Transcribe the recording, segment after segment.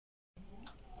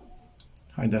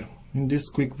Hi there. In this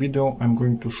quick video I'm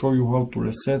going to show you how to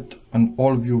reset an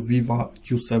AllView Viva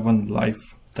Q7 Live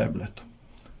tablet.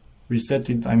 Reset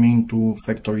it, I mean, to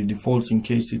factory defaults in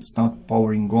case it's not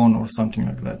powering on or something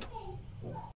like that.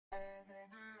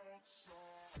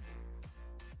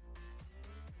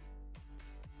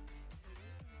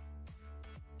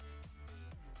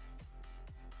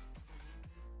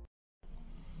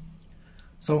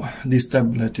 So this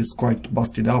tablet is quite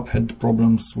busted up, had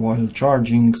problems while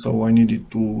charging, so I needed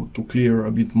to clear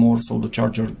a bit more so the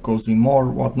charger goes in more,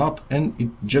 whatnot, and it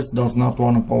just does not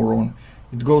want to power on.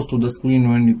 It goes to the screen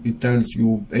when it tells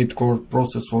you 8-core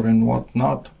processor and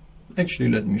whatnot. Actually,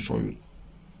 let me show you.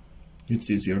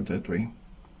 It's easier that way.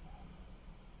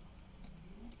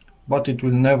 But it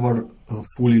will never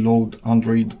fully load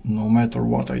Android no matter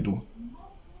what I do.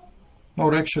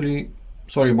 Or actually,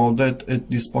 sorry about that, at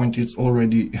this point it's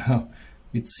already,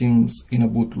 it seems, in a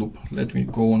boot loop. Let me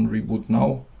go on reboot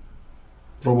now.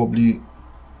 Probably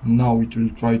now it will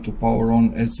try to power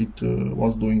on as it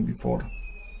was doing before.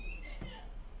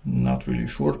 Not really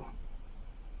sure.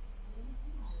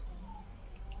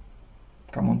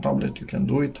 Come on tablet, you can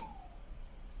do it.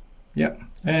 Yeah,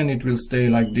 and it will stay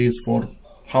like this for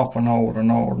half an hour,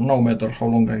 no matter how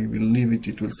long I will leave it,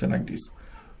 it will stay like this.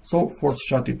 So force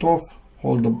shut it off.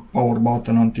 Hold the power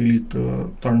button until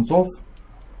it turns off.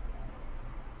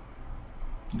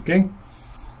 Okay,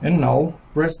 and now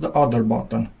press the other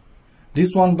button.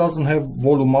 This one doesn't have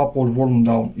volume up or volume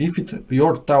down. If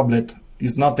your tablet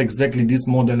is not exactly this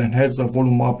model and has a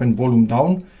volume up and volume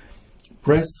down,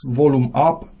 press volume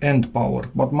up and power,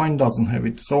 but mine doesn't have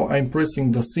it. So I'm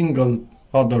pressing the single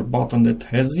other button that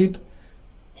has it,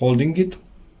 holding it,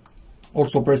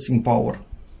 also pressing power,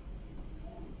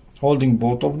 holding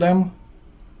both of them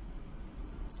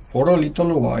for a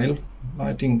little while,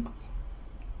 I think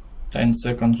 10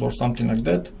 seconds or something like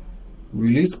that.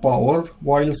 Release power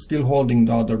while still holding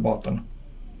the other button.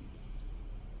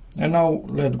 And now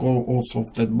let go also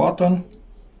of that button.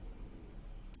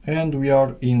 And we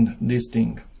are in this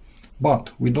thing.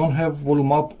 But we don't have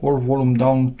volume up or volume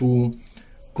down to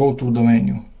go to the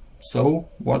menu. So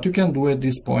what you can do at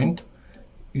this point,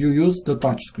 you use the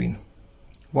touch screen.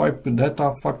 Wipe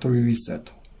data, factory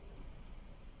reset.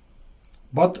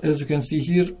 But as you can see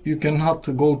here, you cannot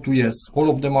go to yes. All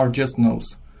of them are just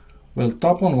no's. Well,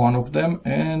 tap on one of them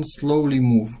and slowly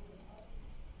move.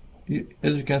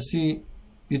 As you can see,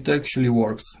 it actually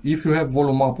works. If you have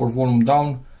volume up or volume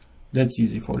down, that's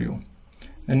easy for you.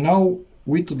 And now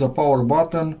with the power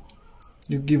button,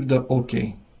 you give the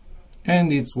OK.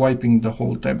 And it's wiping the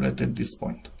whole tablet at this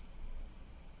point.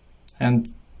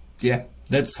 And yeah,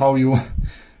 that's how you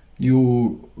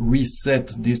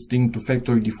reset this thing to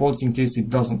factory defaults in case it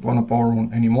doesn't want to power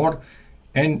on anymore.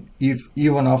 And if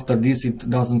even after this it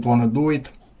doesn't want to do it,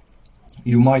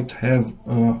 you might have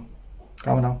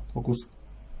camera focus,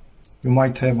 you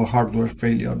might have a hardware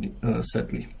failure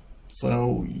sadly.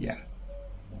 So yeah.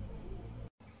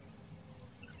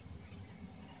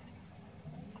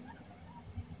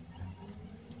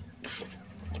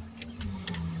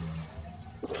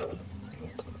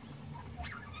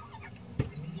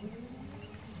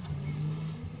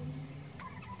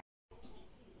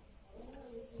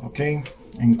 Okay,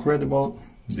 incredible,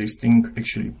 this thing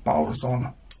actually powers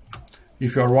on.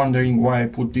 If you are wondering why I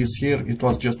put this here, it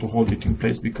was just to hold it in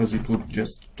place because it would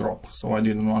just drop, so I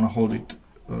didn't want to hold it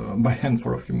by hand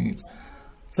for a few minutes.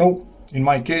 So in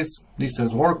my case this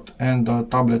has worked and the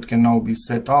tablet can now be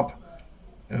set up,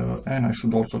 and I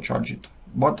should also charge it.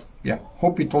 But yeah,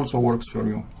 hope it also works for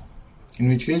you. In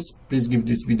which case, please give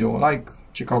this video a like,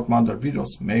 check out my other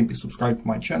videos, maybe subscribe to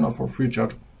my channel for future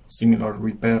similar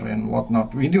repair and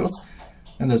whatnot videos,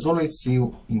 and as always, see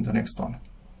you in the next one.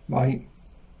 Bye.